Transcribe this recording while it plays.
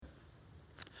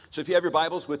So if you have your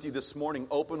Bibles with you this morning,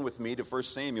 open with me to 1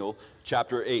 Samuel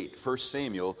chapter 8. 1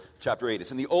 Samuel chapter 8.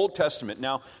 It's in the Old Testament.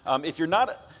 Now, if you're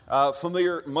not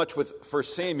familiar much with 1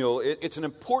 Samuel, it's an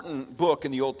important book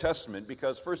in the Old Testament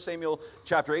because 1 Samuel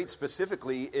chapter 8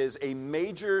 specifically is a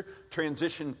major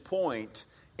transition point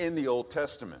in the Old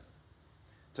Testament.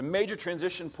 It's a major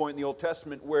transition point in the Old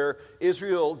Testament where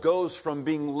Israel goes from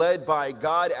being led by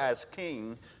God as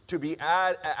king to be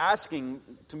asking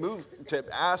to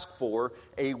ask for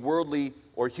a worldly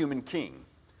or human king.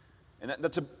 And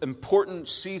that's an important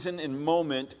season and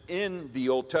moment in the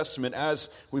Old Testament as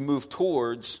we move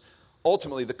towards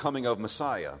ultimately the coming of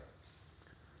Messiah.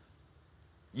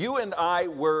 You and I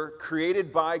were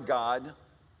created by God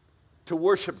to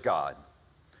worship God.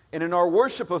 And in our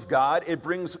worship of God, it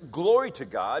brings glory to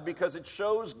God because it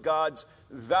shows God's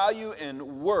value and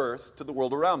worth to the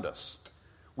world around us.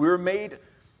 We were made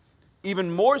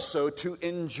even more so to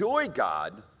enjoy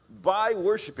God by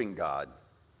worshiping God.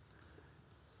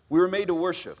 We were made to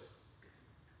worship.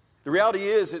 The reality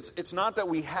is, it's not that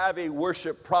we have a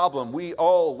worship problem. We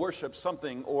all worship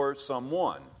something or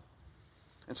someone.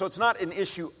 And so it's not an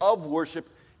issue of worship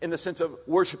in the sense of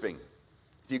worshiping.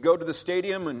 If you go to the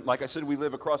stadium, and like I said, we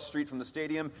live across the street from the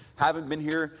stadium, haven't been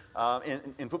here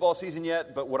in football season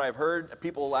yet, but what I've heard,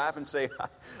 people laugh and say,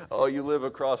 oh, you live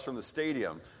across from the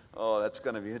stadium. Oh, that's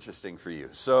going to be interesting for you.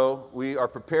 So we are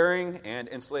preparing and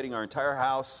insulating our entire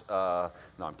house. No,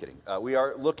 I'm kidding. We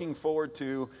are looking forward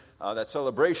to that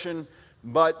celebration,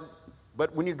 but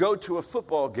when you go to a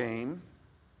football game,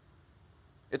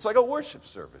 it's like a worship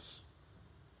service.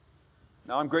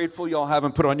 Now, I'm grateful y'all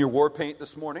haven't put on your war paint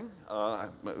this morning,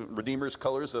 Redeemer's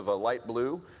colors of a light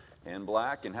blue and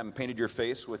black, and haven't painted your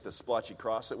face with the splotchy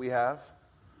cross that we have.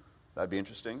 That'd be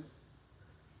interesting.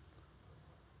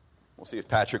 We'll see if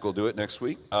Patrick will do it next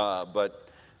week. But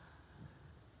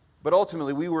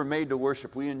ultimately, we were made to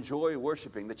worship. We enjoy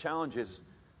worshiping. The challenge is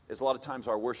a lot of times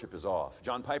our worship is off.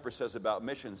 John Piper says about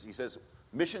missions, he says,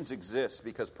 missions exist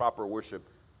because proper worship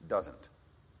doesn't.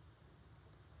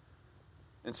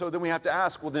 And so then we have to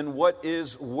ask, well, then what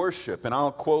is worship? And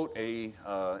I'll quote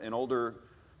an older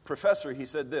professor. He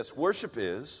said this: worship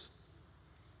is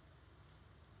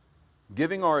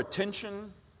giving our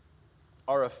attention,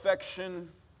 our affection,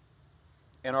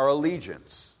 and our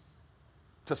allegiance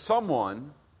to someone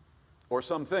or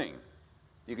something.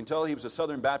 You can tell he was a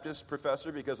Southern Baptist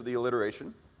professor because of the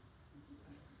alliteration.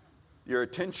 Your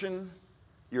attention,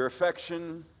 your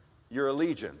affection, your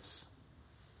allegiance.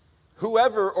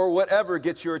 Whoever or whatever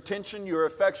gets your attention, your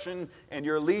affection, and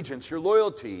your allegiance, your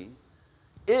loyalty,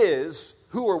 is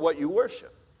who or what you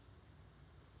worship.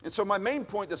 And so my main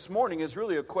point this morning is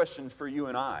really a question for you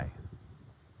and I.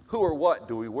 Who or what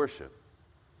do we worship?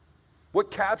 What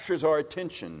captures our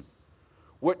attention?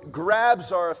 What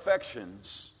grabs our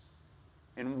affections?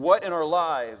 And what in our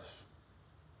lives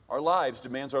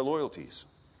demands our loyalties?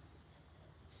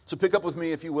 So pick up with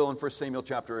me, if you will, in 1 Samuel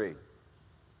chapter 8.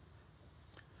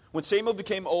 When Samuel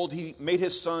became old, he made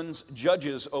his sons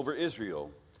judges over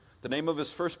Israel. The name of his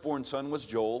firstborn son was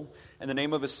Joel, and the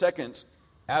name of his second,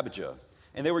 Abijah.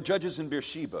 And they were judges in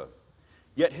Beersheba.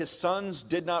 Yet his sons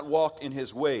did not walk in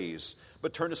his ways,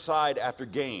 but turned aside after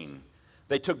gain.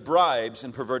 They took bribes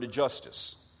and perverted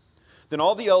justice. Then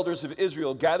all the elders of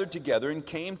Israel gathered together and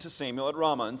came to Samuel at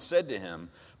Ramah and said to him,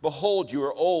 "Behold, you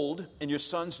are old, and your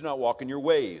sons do not walk in your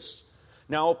ways.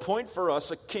 Now appoint for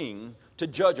us a king to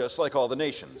judge us like all the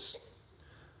nations."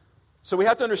 So we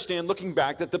have to understand, looking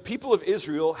back, that the people of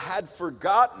Israel had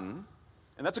forgotten,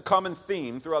 and that's a common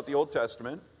theme throughout the Old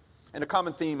Testament, and a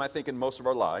common theme, I think, in most of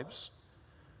our lives.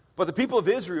 But the people of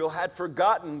Israel had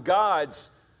forgotten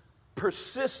God's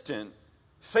persistent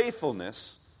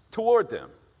faithfulness toward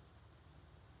them.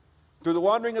 Through the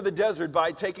wandering of the desert,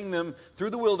 by taking them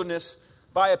through the wilderness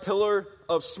by a pillar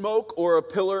of smoke or a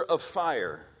pillar of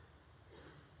fire.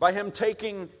 By him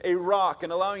taking a rock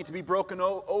and allowing it to be broken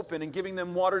open and giving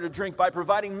them water to drink. By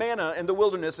providing manna in the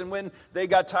wilderness. And when they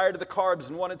got tired of the carbs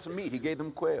and wanted some meat, he gave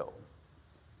them quail.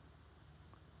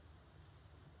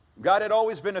 God had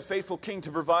always been a faithful king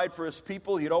to provide for his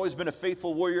people. He had always been a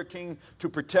faithful warrior king to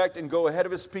protect and go ahead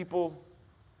of his people.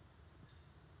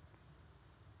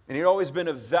 And he had always been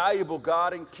a valuable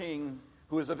God and king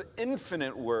who is of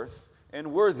infinite worth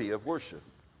and worthy of worship.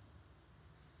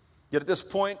 Yet at this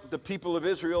point, the people of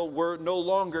Israel were no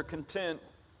longer content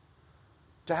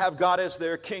to have God as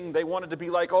their king. They wanted to be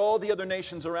like all the other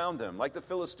nations around them, like the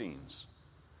Philistines.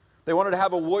 They wanted to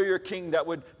have a warrior king that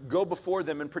would go before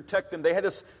them and protect them. They had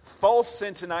this false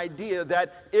sense and idea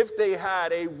that if they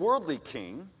had a worldly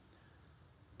king,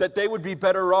 that they would be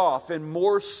better off and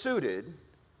more suited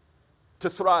to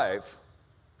thrive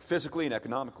physically and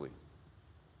economically.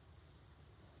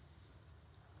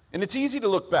 And it's easy to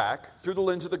look back through the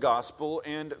lens of the gospel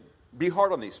and be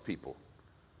hard on these people.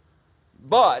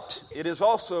 But it is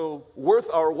also worth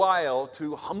our while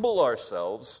to humble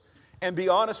ourselves and be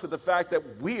honest with the fact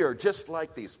that we are just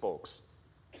like these folks.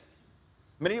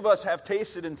 Many of us have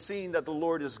tasted and seen that the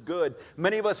Lord is good.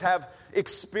 Many of us have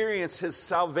experienced His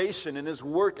salvation and His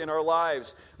work in our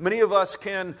lives. Many of us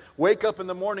can wake up in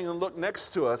the morning and look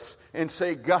next to us and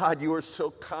say, God, you are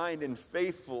so kind and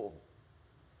faithful.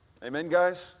 Amen,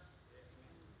 guys?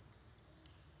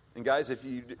 And guys, if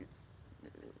you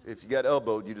got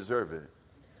elbowed, you deserve it.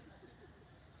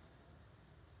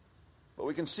 But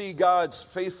we can see God's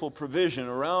faithful provision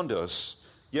around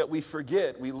us, yet we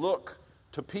forget. We look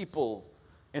to people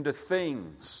and to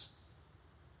things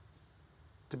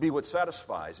to be what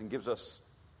satisfies and gives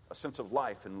us a sense of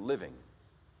life and living.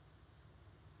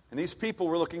 And these people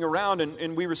were looking around,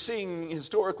 and we were seeing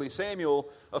historically Samuel,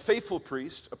 a faithful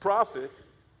priest, a prophet,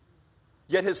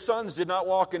 yet his sons did not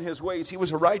walk in his ways. He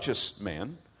was a righteous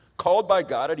man, called by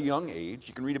God at a young age.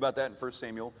 You can read about that in 1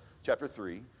 Samuel chapter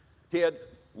 3. He had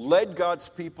led God's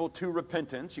people to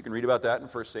repentance. You can read about that in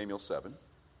 1 Samuel 7.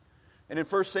 And in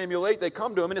 1 Samuel 8, they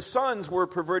come to him, and his sons were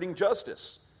perverting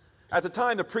justice. At the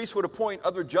time, the priests would appoint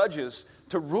other judges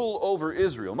to rule over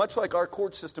Israel, much like our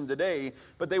court system today,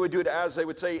 but they would do it, as they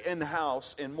would say,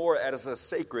 in-house and more as a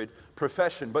sacred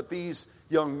profession. But these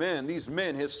young men, these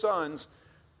men, his sons,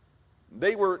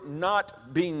 they were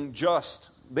not being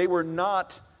just. They were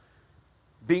not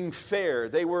being fair.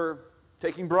 They were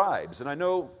taking bribes. And I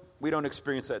know we don't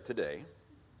experience that today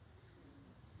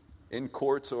in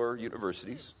courts or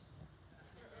universities.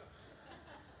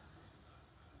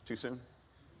 Too soon?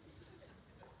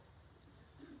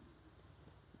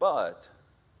 But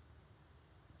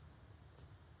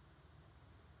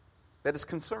that is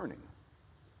concerning.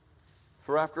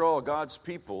 For after all, God's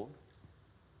people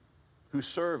who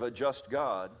serve a just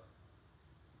God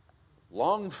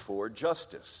long for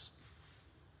justice.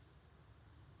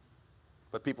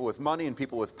 But people with money and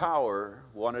people with power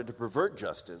wanted to pervert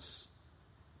justice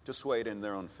to sway it in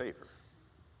their own favor.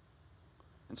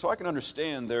 And so I can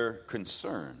understand their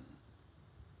concern.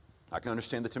 I can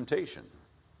understand the temptation.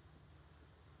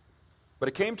 But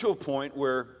it came to a point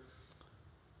where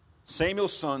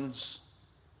Samuel's sons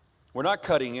were not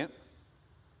cutting it.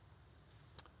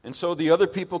 And so the other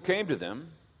people came to them.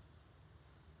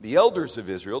 The elders of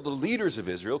Israel, the leaders of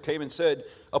Israel, came and said,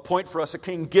 appoint for us a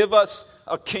king. Give us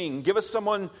a king. Give us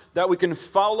someone that we can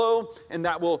follow and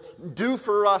that will do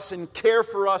for us and care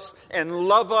for us and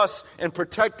love us and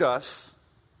protect us.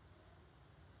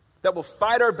 That will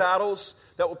fight our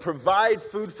battles, that will provide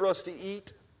food for us to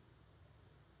eat.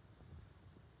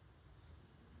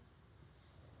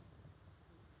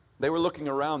 They were looking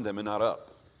around them and not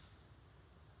up.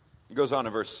 It goes on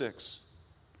in verse 6.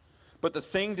 But the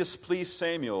thing displeased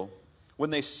Samuel when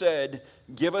they said,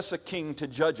 give us a king to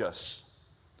judge us.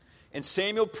 And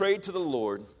Samuel prayed to the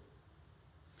Lord.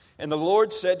 And the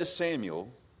Lord said to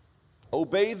Samuel,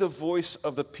 obey the voice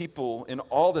of the people in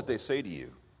all that they say to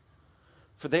you.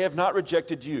 For they have not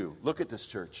rejected you. Look at this,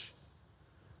 church.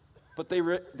 But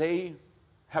they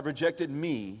have rejected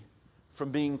me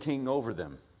from being king over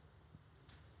them.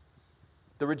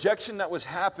 The rejection that was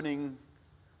happening,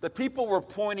 the people were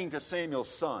pointing to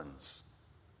Samuel's sons.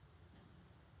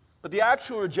 But the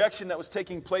actual rejection that was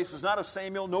taking place was not of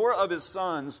Samuel nor of his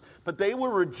sons, but they were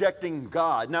rejecting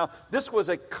God. Now, this was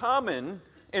a common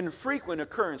and frequent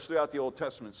occurrence throughout the Old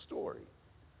Testament story.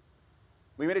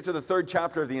 We made it to the 3rd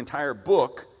chapter of the entire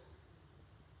book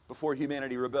before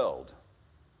humanity rebelled.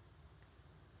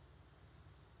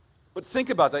 But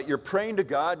think about that. You're praying to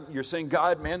God. You're saying,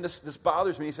 God, man, this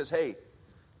bothers me. He says, hey,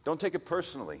 don't take it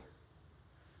personally.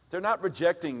 They're not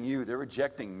rejecting you. They're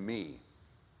rejecting me.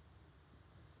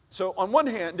 So on one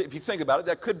hand, if you think about it,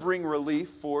 that could bring relief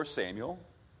for Samuel.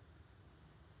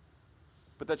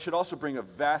 But that should also bring a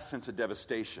vast sense of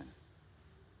devastation.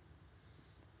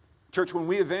 Church, when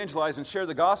we evangelize and share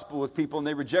the gospel with people and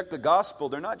they reject the gospel,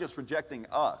 they're not just rejecting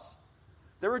us.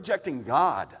 They're rejecting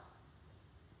God.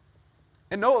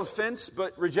 And no offense,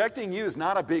 but rejecting you is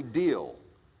not a big deal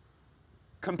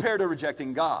compared to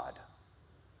rejecting God.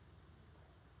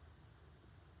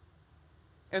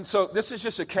 And so this is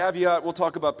just a caveat. We'll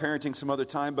talk about parenting some other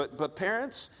time. But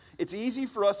parents, it's easy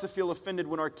for us to feel offended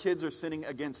when our kids are sinning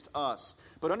against us.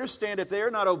 But understand, if they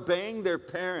are not obeying their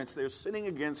parents, they're sinning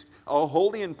against a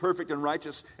holy and perfect and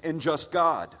righteous and just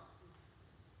God.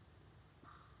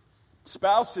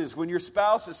 Spouses, when your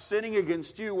spouse is sinning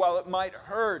against you, while it might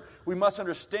hurt, we must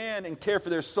understand and care for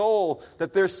their soul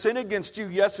that their sin against you,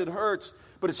 yes, it hurts,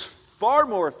 but it's far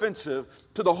more offensive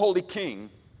to the Holy King.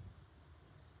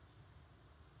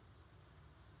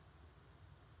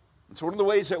 So one of the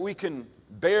ways that we can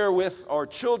bear with our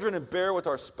children and bear with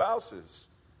our spouses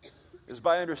is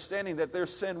by understanding that their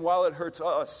sin, while it hurts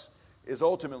us, is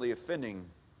ultimately offending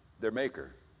their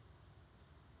Maker.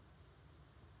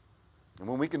 And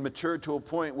when we can mature to a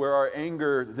point where our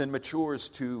anger then matures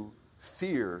to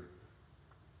fear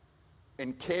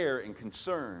and care and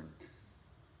concern,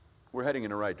 we're heading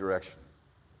in the right direction.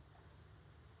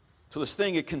 So this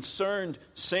thing, it concerned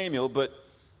Samuel, but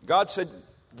God said,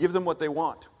 give them what they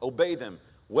want. Obey them.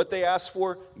 What they ask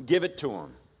for, give it to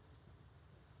them.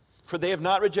 For they have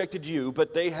not rejected you,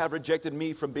 but they have rejected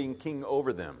me from being king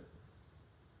over them.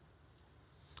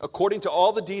 According to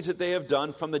all the deeds that they have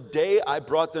done, from the day I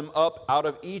brought them up out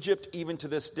of Egypt, even to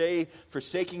this day,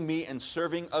 forsaking me and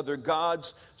serving other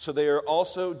gods, so they are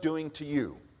also doing to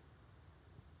you.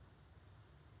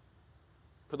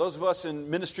 For those of us in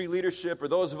ministry leadership, or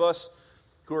those of us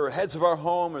who are heads of our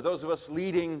home, or those of us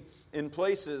leading in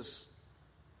places,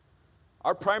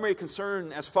 our primary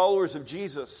concern as followers of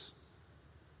Jesus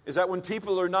is that when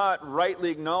people are not rightly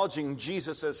acknowledging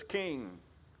Jesus as King,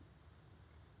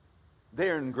 they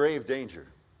are in grave danger.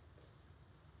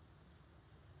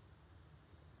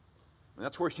 And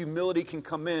that's where humility can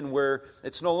come in, where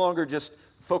it's no longer just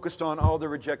focused on, oh, they're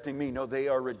rejecting me. No, they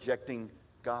are rejecting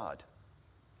God.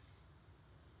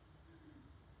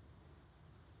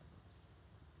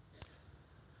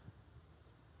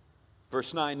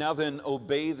 Verse 9, now then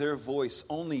obey their voice.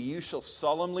 Only you shall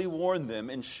solemnly warn them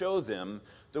and show them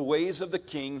the ways of the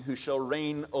king who shall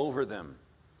reign over them.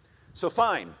 So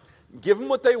fine, give them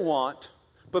what they want,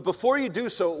 but before you do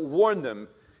so, warn them.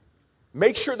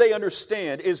 Make sure they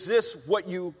understand, is this what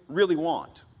you really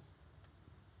want?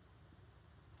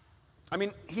 I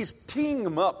mean, he's teeing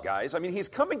them up, guys. I mean, he's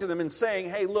coming to them and saying,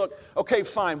 hey, look, okay,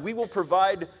 fine, we will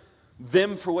provide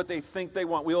them for what they think they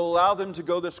want. We will allow them to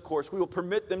go this course. We will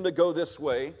permit them to go this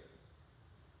way.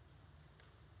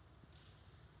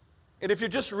 And if you're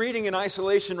just reading in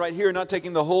isolation right here, not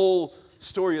taking the whole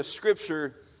story of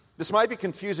Scripture, this might be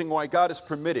confusing why God is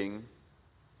permitting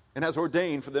and has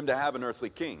ordained for them to have an earthly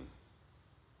king.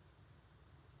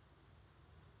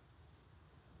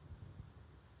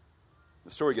 The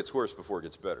story gets worse before it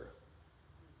gets better.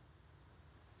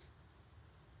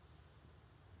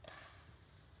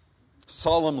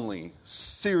 Solemnly,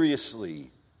 seriously.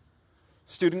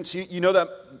 Students, you know that,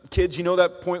 kids, you know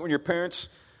that point when your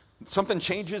parents, something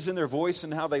changes in their voice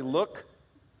and how they look?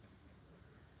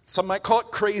 Some might call it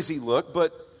crazy look,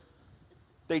 but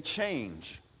they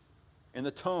change in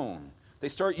the tone. They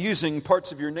start using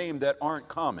parts of your name that aren't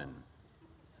common.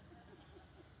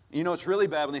 You know, it's really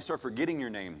bad when they start forgetting your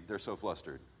name. They're so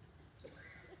flustered.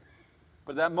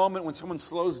 But at that moment when someone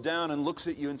slows down and looks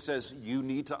at you and says, you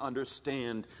need to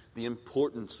understand the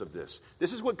importance of this.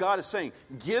 This is what God is saying.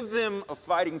 Give them a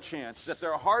fighting chance that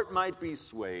their heart might be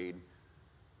swayed,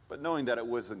 but knowing that it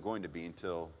wasn't going to be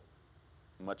until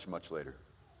much, much later.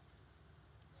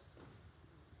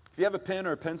 If you have a pen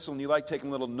or a pencil and you like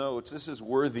taking little notes, this is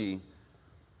worthy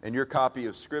in your copy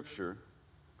of Scripture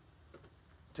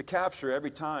to capture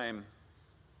every time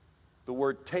the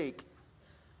word take,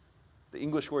 the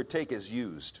English word take, is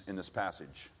used in this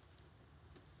passage.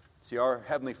 See, our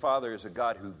Heavenly Father is a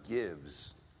God who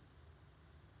gives.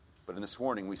 But in this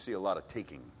warning, we see a lot of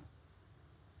taking.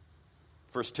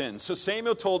 Verse 10, so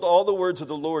Samuel told all the words of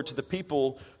the Lord to the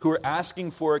people who were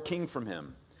asking for a king from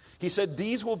him. He said,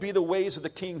 these will be the ways of the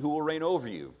king who will reign over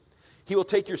you. He will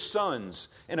take your sons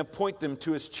and appoint them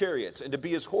to his chariots and to be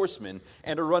his horsemen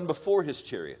and to run before his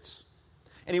chariots.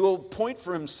 And he will appoint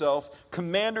for himself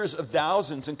commanders of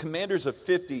thousands and commanders of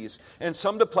 50s, and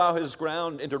some to plow his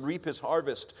ground and to reap his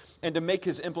harvest, and to make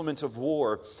his implements of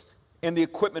war and the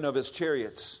equipment of his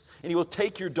chariots. And he will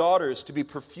take your daughters to be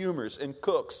perfumers and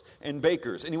cooks and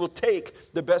bakers. And he will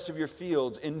take the best of your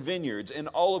fields and vineyards and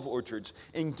olive orchards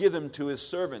and give them to his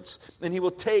servants. And he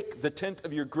will take the tenth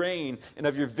of your grain and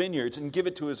of your vineyards and give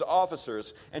it to his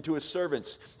officers and to his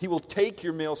servants. He will take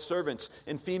your male servants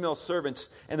and female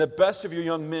servants and the best of your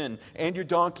young men and your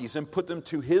donkeys and put them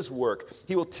to his work.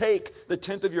 He will take the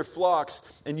tenth of your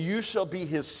flocks, and you shall be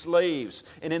his slaves.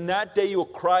 And in that day you will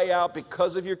cry out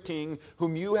because of your king,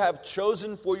 whom you have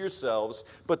chosen for yourselves,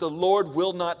 but the Lord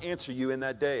will not answer you in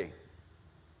that day.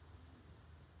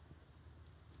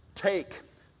 Take,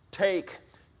 take,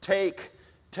 take,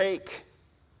 take.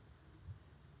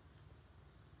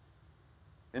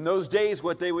 In those days,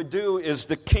 what they would do is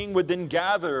the king would then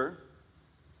gather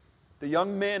the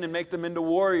young men and make them into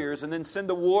warriors, and then send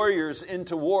the warriors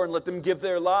into war and let them give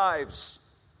their lives.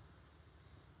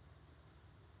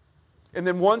 And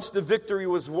then once the victory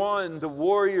was won, the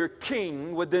warrior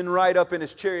king would then ride up in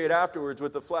his chariot afterwards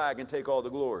with the flag and take all the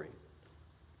glory.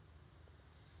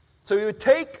 So he would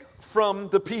take from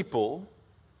the people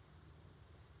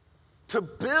to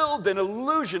build an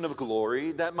illusion of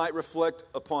glory that might reflect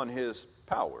upon his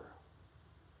power.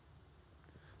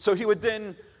 So he would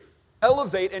then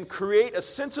elevate and create a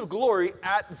sense of glory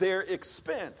at their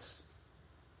expense.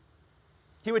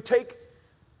 He would take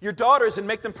your daughters and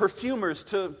make them perfumers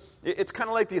it's kind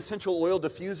of like the essential oil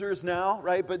diffusers now,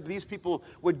 right? But these people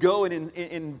would go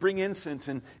and bring incense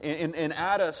and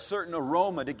add a certain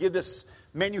aroma to give this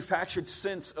manufactured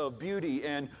sense of beauty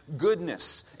and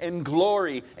goodness and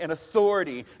glory and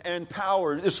authority and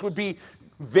power. This would be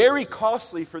very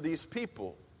costly for these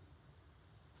people.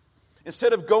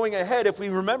 Instead of going ahead, if we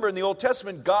remember in the Old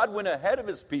Testament, God went ahead of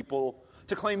his people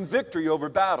to claim victory over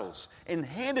battles and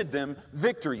handed them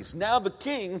victories. Now the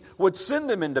king would send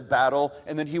them into battle,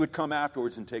 and then he would come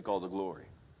afterwards and take all the glory.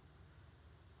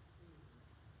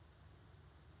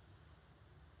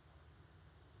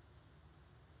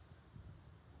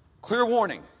 Clear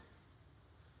warning.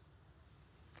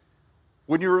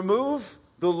 When you remove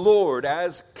the Lord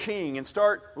as king and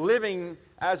start living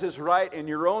as is right in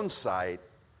your own sight,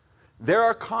 there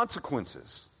are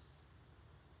consequences.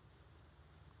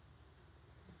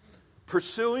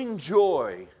 Pursuing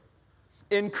joy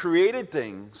in created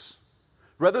things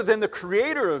rather than the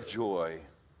creator of joy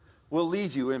will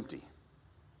leave you empty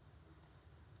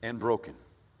and broken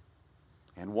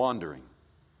and wandering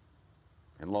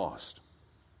and lost.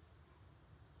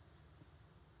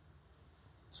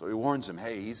 So he warns them,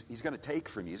 hey, he's going to take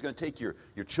from you. He's going to take your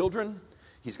children.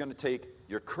 He's going to take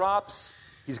your crops.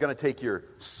 He's going to take your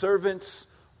servants,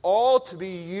 all to be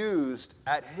used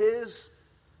at his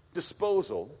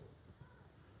disposal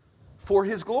for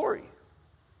his glory.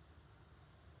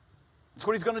 That's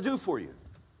what he's going to do for you.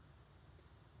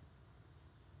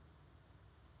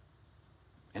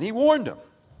 And he warned them.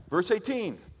 Verse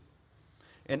 18.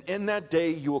 And in that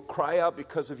day you will cry out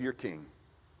because of your king,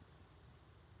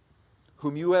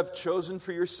 whom you have chosen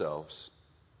for yourselves.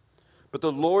 But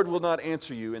the Lord will not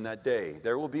answer you in that day.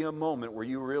 There will be a moment where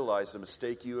you realize the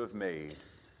mistake you have made,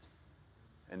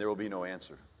 and there will be no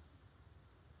answer.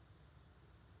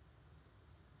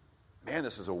 Man,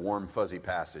 this is a warm, fuzzy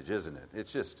passage, isn't it?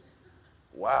 It's just,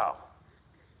 wow.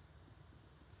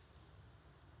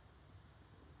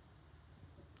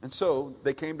 And so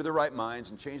they came to their right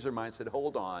minds and changed their minds, said,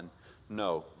 hold on.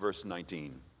 No, verse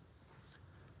 19.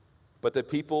 But the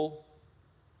people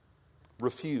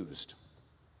refused.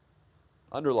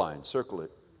 Underline, circle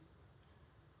it.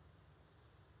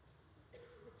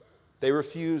 They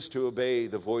refused to obey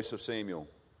the voice of Samuel.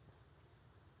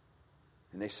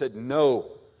 And they said,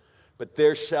 no, but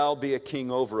there shall be a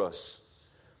king over us,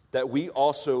 that we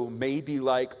also may be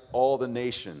like all the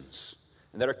nations,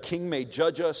 and that our king may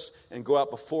judge us and go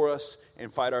out before us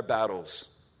and fight our battles.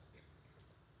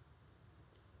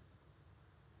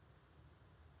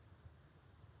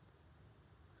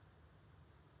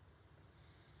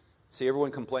 See,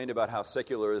 everyone complained about how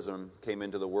secularism came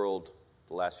into the world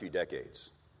the last few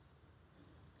decades.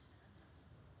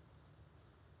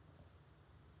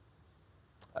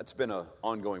 That's been an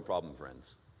ongoing problem,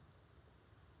 friends.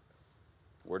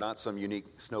 We're not some unique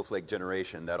snowflake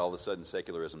generation that all of a sudden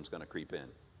secularism is going to creep in.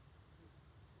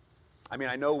 I mean,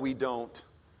 I know we don't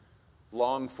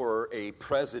long for a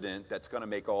president that's going to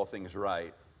make all things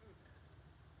right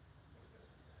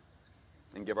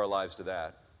and give our lives to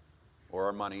that, or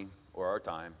our money, or our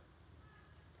time.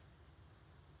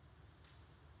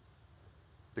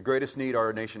 The greatest need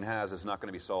our nation has is not going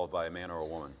to be solved by a man or a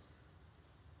woman.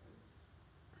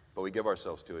 But we give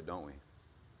ourselves to it, don't we?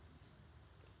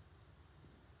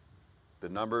 The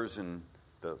numbers and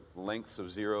the lengths of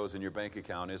zeros in your bank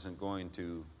account isn't going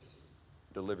to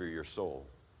deliver your soul.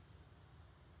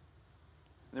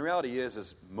 And the reality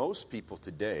is most people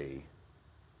today,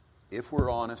 if we're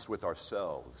honest with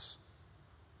ourselves,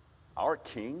 our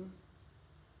king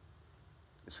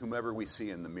is whomever we see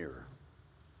in the mirror.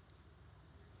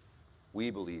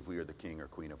 We believe we are the king or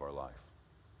queen of our life.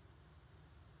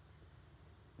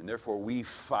 And therefore we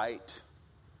fight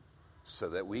so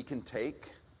that we can take.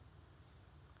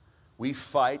 We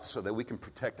fight so that we can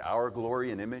protect our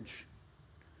glory and image.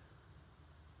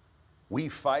 We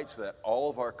fight so that all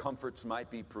of our comforts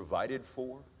might be provided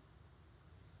for.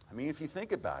 I mean, if you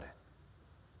think about it,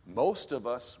 most of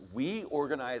us, we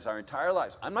organize our entire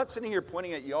lives. I'm not sitting here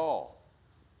pointing at y'all.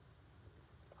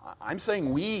 I'm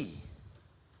saying we.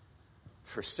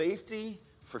 For safety,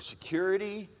 for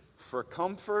security, for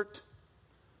comfort,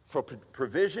 for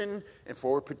provision, and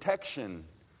for protection.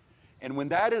 And when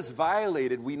that is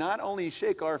violated, we not only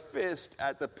shake our fist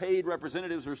at the paid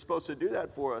representatives who are supposed to do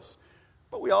that for us,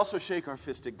 but we also shake our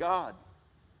fist at God.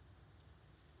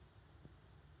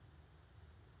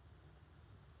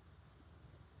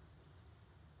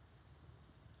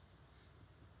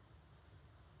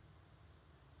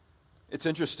 It's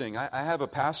interesting. I have a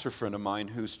pastor friend of mine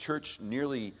whose church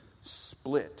nearly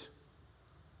split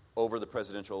over the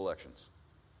presidential elections.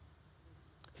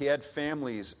 He had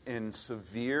families in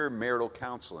severe marital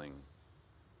counseling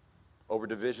over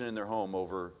division in their home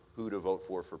over who to vote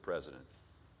for president.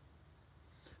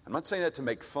 I'm not saying that to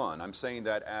make fun. I'm saying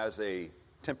that as a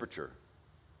temperature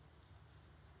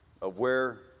of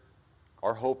where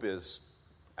our hope is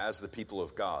as the people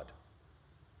of God.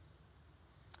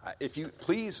 If you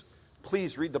please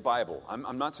read the Bible.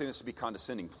 I'm not saying this to be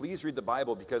condescending. Please read the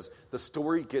Bible because the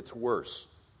story gets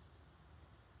worse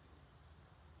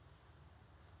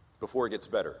before it gets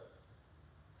better.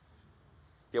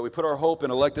 Yeah, we put our hope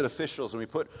in elected officials and we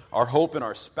put our hope in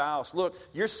our spouse. Look,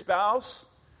 your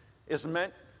spouse is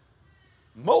meant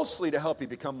mostly to help you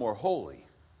become more holy,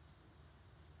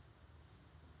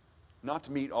 not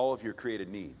to meet all of your created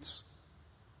needs.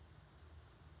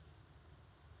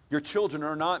 Your children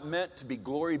are not meant to be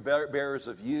glory bearers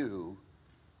of you.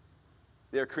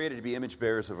 They are created to be image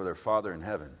bearers of their Father in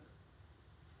heaven.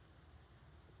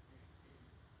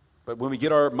 But when we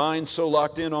get our minds so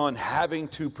locked in on having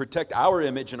to protect our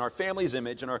image and our family's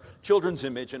image and our children's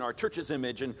image and our church's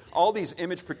image and all these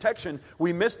image protection,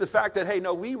 we miss the fact that, hey,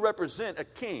 no, we represent a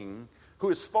king who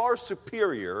is far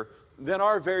superior than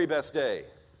our very best day.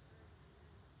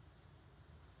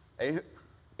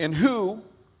 And who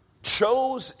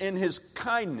chose in his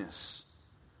kindness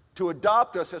to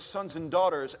adopt us as sons and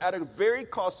daughters at a very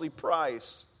costly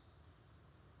price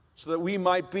so that we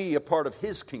might be a part of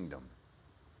his kingdom.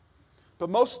 But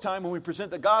most of the time when we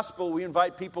present the gospel, we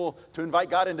invite people to invite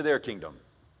God into their kingdom.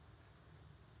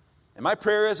 And my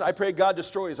prayer is, I pray God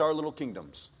destroys our little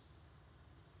kingdoms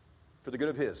for the good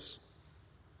of his.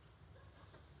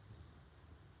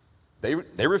 They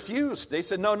refused. They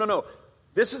said, no.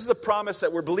 This is the promise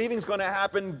that we're believing is going to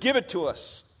happen. Give it to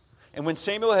us. And when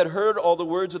Samuel had heard all the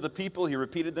words of the people, he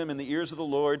repeated them in the ears of the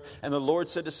Lord. And the Lord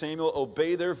said to Samuel,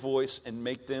 obey their voice and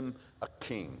make them a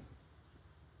king.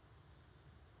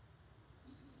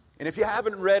 And if you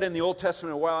haven't read in the Old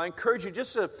Testament in a while, I encourage you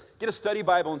just to get a study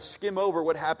Bible and skim over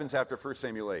what happens after 1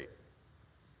 Samuel 8.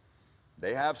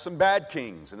 They have some bad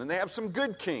kings, and then they have some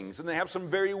good kings, and they have some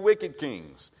very wicked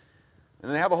kings. And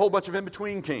then they have a whole bunch of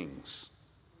in-between kings.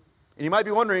 And you might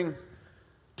be wondering,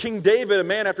 King David, a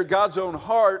man after God's own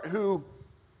heart, who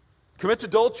commits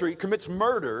adultery, commits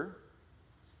murder,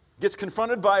 gets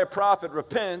confronted by a prophet,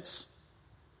 repents,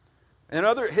 and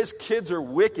his kids are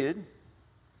wicked. And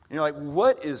you're like,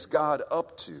 what is God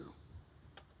up to?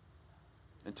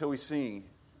 Until we see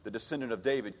the descendant of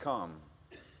David come,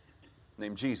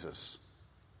 named Jesus,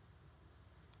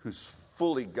 who's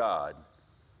fully God,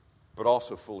 but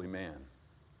also fully man.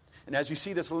 And as you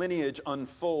see this lineage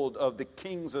unfold of the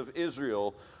kings of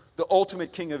Israel, the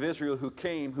ultimate king of Israel who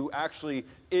came, who actually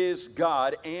is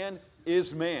God and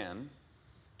is man,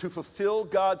 to fulfill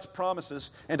God's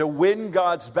promises and to win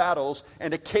God's battles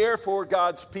and to care for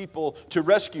God's people to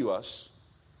rescue us,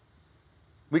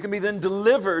 we can be then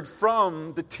delivered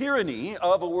from the tyranny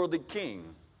of a worldly king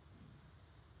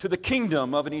to the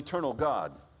kingdom of an eternal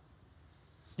God.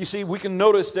 You see, we can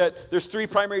notice that there's three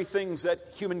primary things that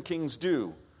human kings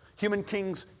do. Human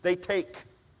kings, they take.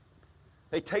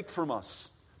 They take from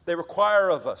us. They require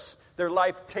of us. They're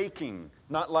life-taking,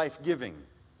 not life-giving.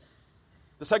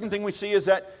 The second thing we see is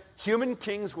that human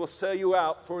kings will sell you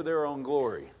out for their own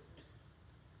glory.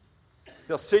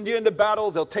 They'll send you into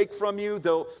battle. They'll take from you.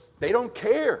 They don't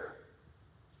care.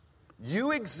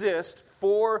 You exist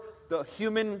for the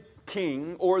human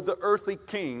king or the earthly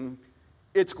king,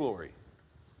 its glory.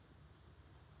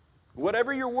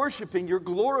 Whatever you're worshiping, you're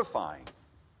glorifying.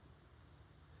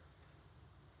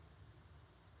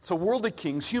 So worldly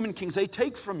kings, human kings, they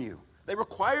take from you. They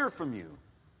require from you.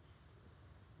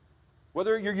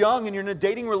 Whether you're young and you're in a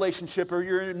dating relationship or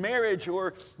you're in marriage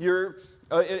or you're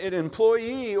an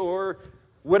employee or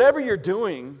whatever you're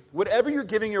doing, whatever you're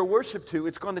giving your worship to,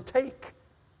 it's going to take.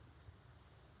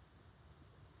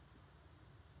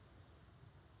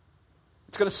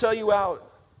 It's going to sell you out.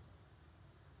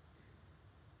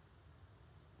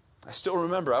 I still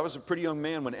remember, I was a pretty young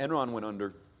man when Enron went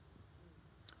under.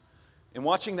 And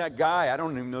watching that guy, I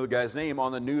don't even know the guy's name,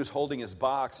 on the news holding his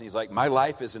box. And he's like, my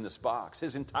life is in this box.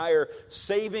 His entire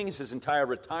savings, his entire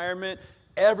retirement,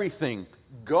 everything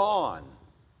gone.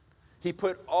 He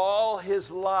put all his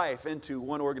life into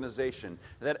one organization.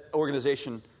 That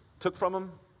organization took from him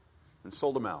and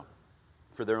sold him out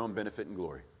for their own benefit and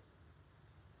glory.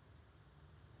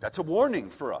 That's a warning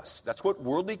for us. That's what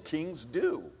worldly kings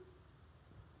do.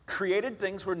 Created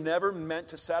things were never meant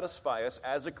to satisfy us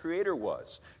as a creator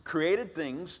was. Created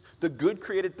things, the good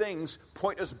created things,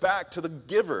 point us back to the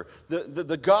giver,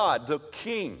 the God, the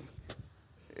king.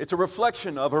 It's a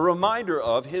reflection of, a reminder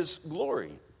of His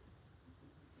glory.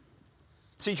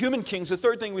 See, human kings, the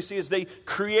third thing we see is they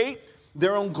create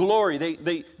their own glory.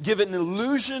 They give an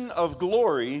illusion of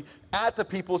glory at the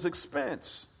people's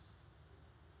expense.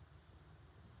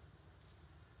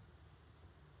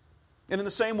 And in the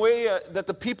same way that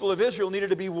the people of Israel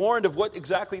needed to be warned of what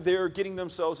exactly they're getting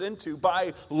themselves into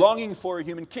by longing for a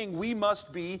human king, we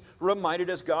must be reminded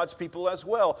as God's people as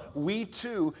well. We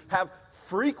too have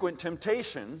frequent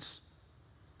temptations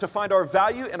to find our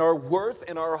value and our worth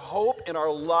and our hope and our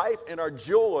life and our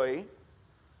joy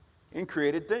in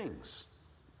created things.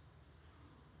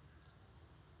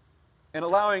 And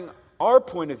allowing our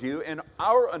point of view and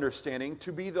our understanding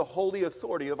to be the holy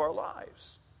authority of our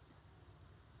lives.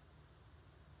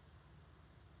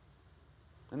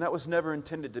 And that was never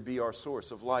intended to be our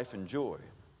source of life and joy.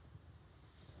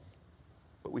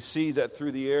 But we see that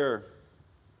through the era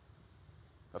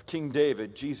of King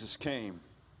David, Jesus came.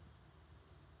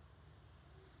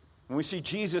 When we see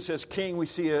Jesus as king, we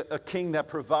see a king that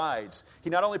provides. He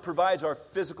not only provides our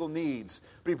physical needs,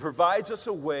 but He provides us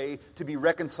a way to be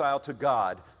reconciled to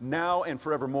God now and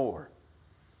forevermore.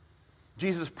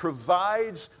 Jesus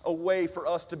provides a way for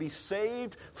us to be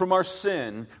saved from our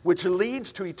sin, which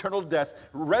leads to eternal death,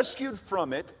 rescued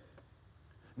from it,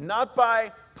 not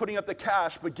by putting up the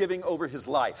cash, but giving over His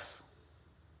life.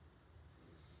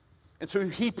 And so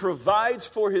He provides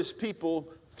for His people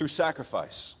through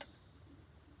sacrifice.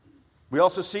 We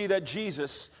also see that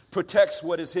Jesus protects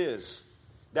what is His.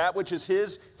 That which is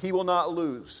His, He will not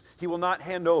lose. He will not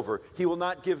hand over. He will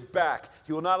not give back.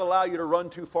 He will not allow you to run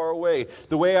too far away.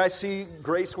 The way I see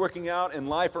grace working out in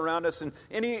life around us, and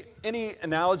any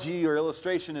analogy or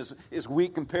illustration is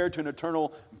weak compared to an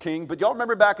eternal king. But y'all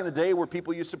remember back in the day where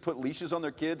people used to put leashes on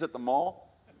their kids at the mall?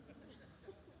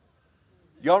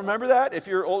 Y'all remember that? If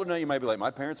you're older now, you might be like,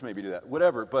 my parents maybe do that.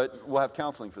 Whatever, but we'll have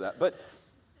counseling for that. But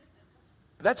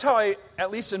that's how at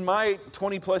least in my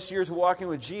 20 plus years of walking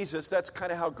with Jesus, that's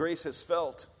kind of how grace has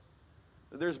felt.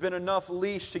 There's been enough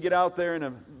leash to get out there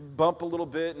and bump a little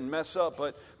bit and mess up,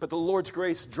 but the Lord's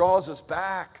grace draws us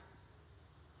back.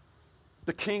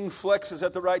 The king flexes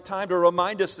at the right time to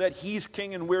remind us that He's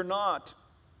king and we're not.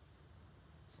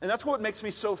 And that's what makes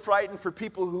me so frightened for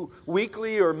people who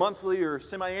weekly or monthly or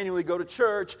semi-annually go to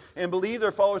church and believe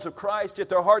they're followers of Christ, yet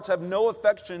their hearts have no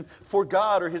affection for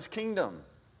God or His kingdom.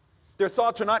 Their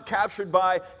thoughts are not captured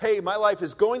by, hey, my life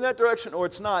is going that direction or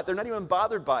it's not. They're not even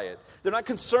bothered by it. They're not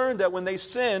concerned that when they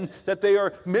sin that they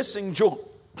are missing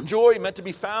joy meant to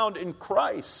be found in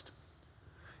Christ.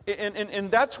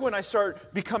 And that's when I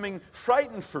start becoming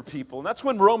frightened for people. And that's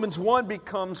when Romans 1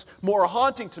 becomes more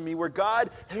haunting to me, where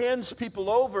God hands people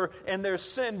over and their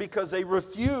sin because they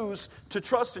refuse to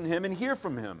trust in Him and hear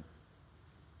from Him.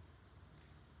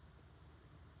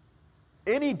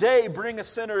 Any day, bring a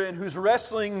sinner in who's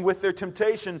wrestling with their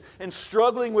temptation and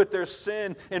struggling with their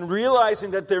sin and realizing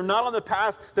that they're not on the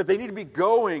path that they need to be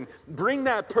going. Bring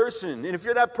that person. And if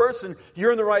you're that person,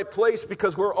 you're in the right place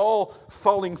because we're all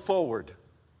falling forward.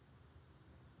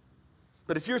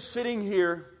 But if you're sitting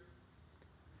here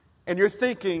and you're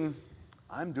thinking,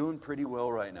 I'm doing pretty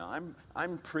well right now.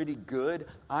 I'm pretty good.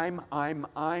 I'm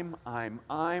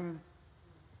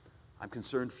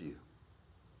concerned for you.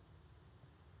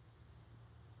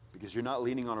 Because you're not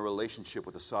leaning on a relationship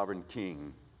with a sovereign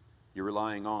king. You're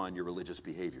relying on your religious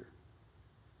behavior.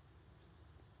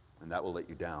 And that will let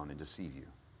you down and deceive you.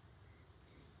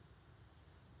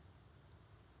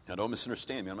 Now, don't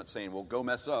misunderstand me. I'm not saying, well, go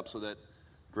mess up so that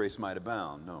grace might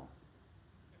abound. No.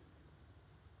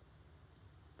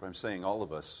 But I'm saying all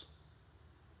of us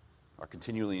are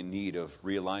continually in need of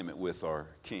realignment with our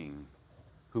King,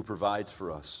 who provides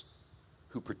for us,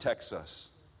 who protects us.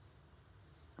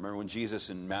 I remember when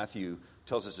Jesus in Matthew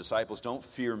tells His disciples, don't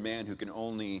fear man who can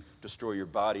only destroy your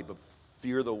body, but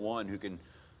fear the one who can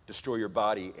destroy your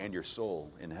body and your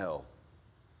soul in hell.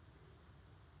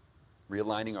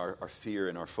 Realigning our fear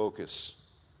and our focus.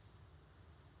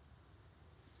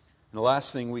 And the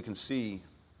last thing we can see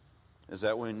is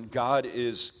that when God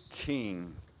is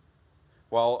king,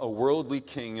 while a worldly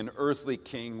king, an earthly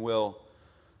king will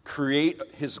create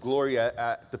His glory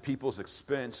at the people's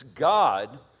expense, God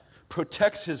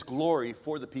protects His glory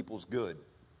for the people's good.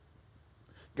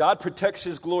 God protects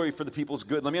His glory for the people's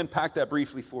good. Let me unpack that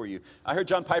briefly for you. I heard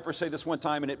John Piper say this one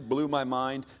time, and it blew my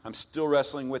mind. I'm still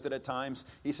wrestling with it at times.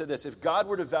 He said this: if God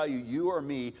were to value you or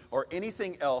me or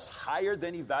anything else higher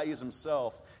than He values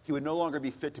Himself, He would no longer be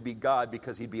fit to be God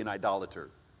because He'd be an idolater.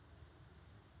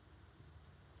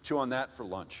 Chew on that for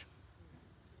lunch.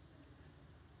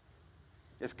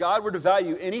 If God were to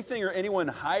value anything or anyone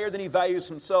higher than he values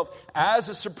himself as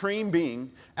a supreme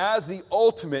being, as the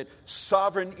ultimate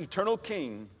sovereign eternal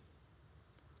king,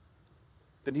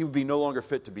 then he would be no longer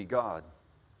fit to be God.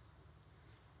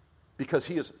 Because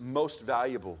he is most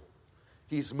valuable.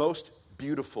 He's most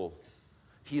beautiful.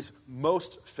 He's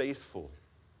most faithful.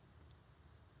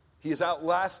 He is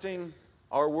outlasting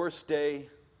our worst day.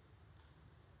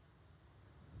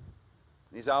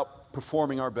 He's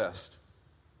outperforming our best.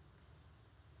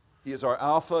 He is our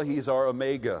Alpha. He is our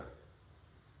Omega.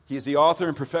 He is the author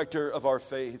and perfecter of our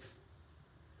faith.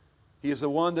 He is the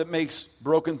one that makes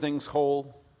broken things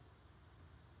whole.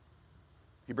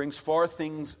 He brings far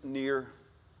things near.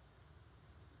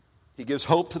 He gives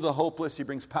hope to the hopeless. He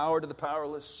brings power to the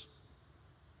powerless.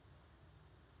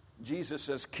 Jesus,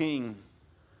 as King,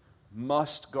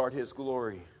 must guard his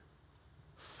glory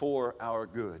for our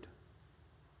good.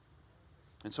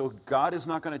 And so God is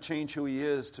not going to change who he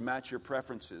is to match your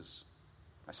preferences.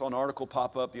 I saw an article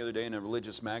pop up the other day in a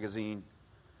religious magazine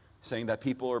saying that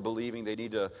people are believing they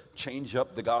need to change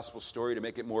up the gospel story to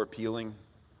make it more appealing.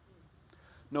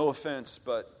 No offense,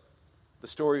 but the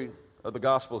story of the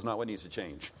gospel is not what needs to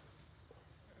change.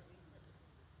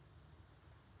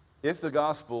 If the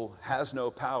gospel has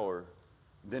no power,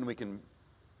 then we can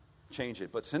change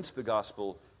it. But since the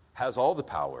gospel has all the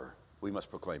power, we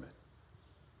must proclaim it.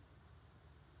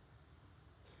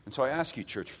 And so I ask you,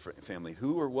 church family,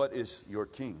 who or what is your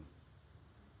king?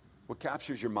 What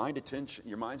captures your mind's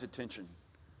attention,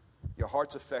 your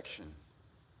heart's affection,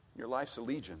 your life's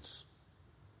allegiance?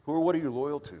 Who or what are you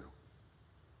loyal to?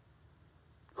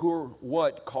 Who or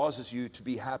what causes you to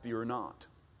be happy or not?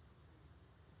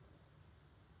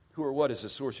 Who or what is the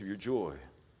source of your joy?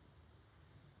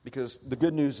 Because the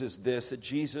good news is this, that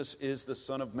Jesus is the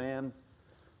Son of Man,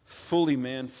 fully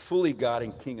God,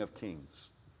 and King of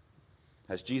kings.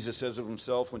 As Jesus says of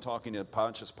himself when talking to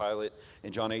Pontius Pilate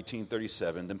in John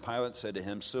 18:37, then Pilate said to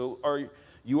him, "So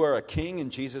you are a king?" And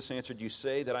Jesus answered, "You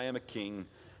say that I am a king.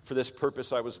 For this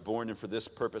purpose I was born, and for this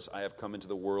purpose I have come into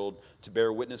the world, to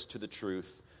bear witness to the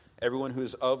truth. Everyone who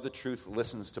is of the truth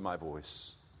listens to my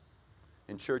voice."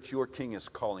 And church, your king is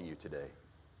calling you today.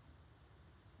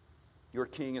 Your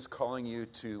king is calling you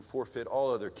to forfeit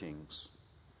all other kings.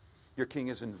 Your king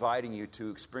is inviting you to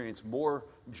experience more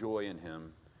joy in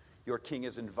him. Your king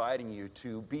is inviting you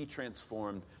to be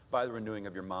transformed by the renewing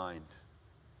of your mind.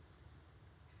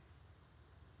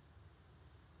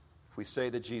 If we say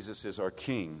that Jesus is our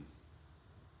king,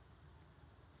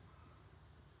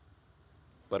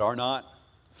 but are not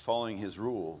following his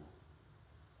rule,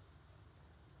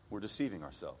 we're deceiving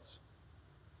ourselves.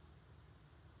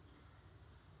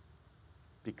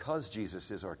 Because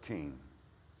Jesus is our king,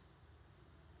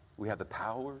 we have the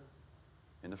power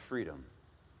and the freedom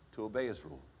to obey his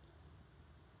rule.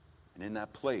 And in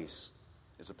that place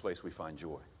is a place we find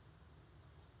joy.